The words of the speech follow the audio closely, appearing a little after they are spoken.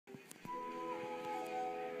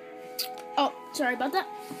Oh, sorry about that.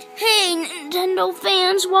 Hey, Nintendo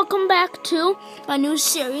fans, welcome back to my new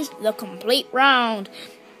series, The Complete Round.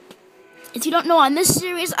 If you don't know, on this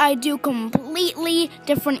series, I do completely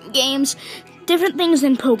different games, different things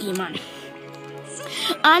than Pokemon.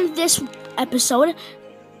 On this episode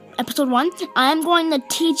 1, I'm going to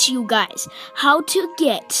teach you guys how to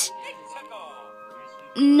get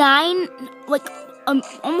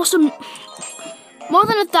more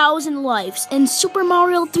than 1,000 lives in Super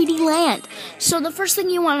Mario 3D Land. So the first thing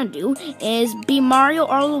you want to do is be Mario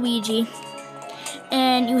or Luigi,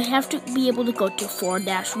 and you have to be able to go to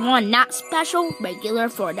 4-1, not special, regular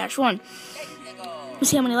 4-1. Let's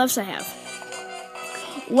see how many lives I have.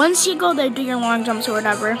 Once you go there, do your long jumps or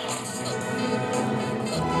whatever.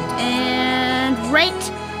 And right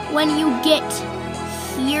when you get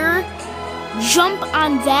here, jump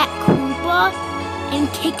on that Koopa and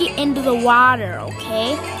kick it into the water,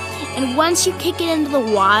 okay? And once you kick it into the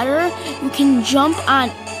water, you can jump on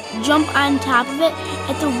top of it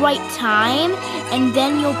at the right time, and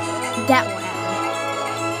then that will happen.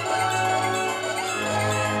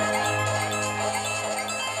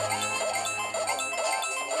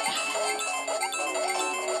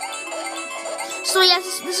 So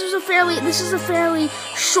yes, this is a fairly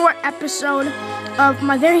short episode of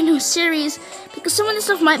my very new series, because some of the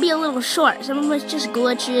stuff might be a little short. Some of it's just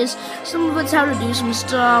glitches, some of it's how to do some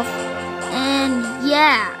stuff, and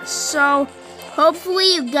yeah. So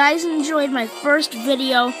hopefully you guys enjoyed my first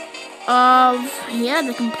video of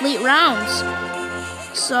the complete rounds.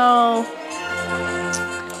 So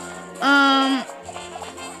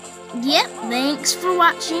thanks for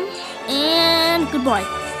watching, and goodbye.